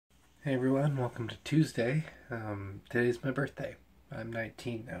Hey everyone, welcome to Tuesday. Today's my birthday. I'm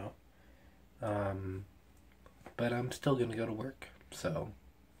 19 now. But I'm still gonna go to work. So,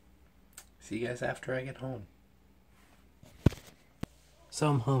 see you guys after I get home. So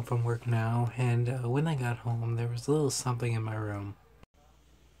I'm home from work now, and when I got home, there was a little something in my room.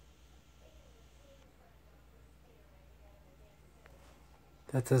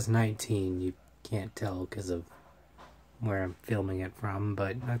 That says 19. You can't tell because of where I'm filming it from,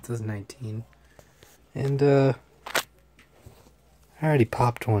 but that says 19. And, I already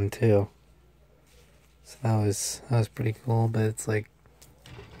popped one too. So that was pretty cool, but it's like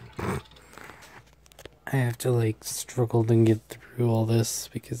I have to like struggle to get through all this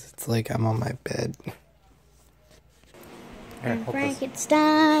because it's like I'm on my bed. And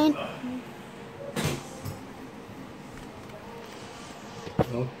Frankenstein.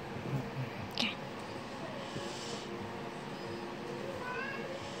 Oh. Okay.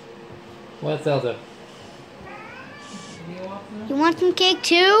 What's Zelda? You want some cake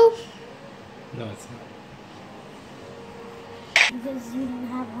too? No, it's not. Because you didn't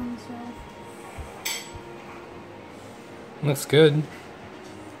have one, so. Looks good.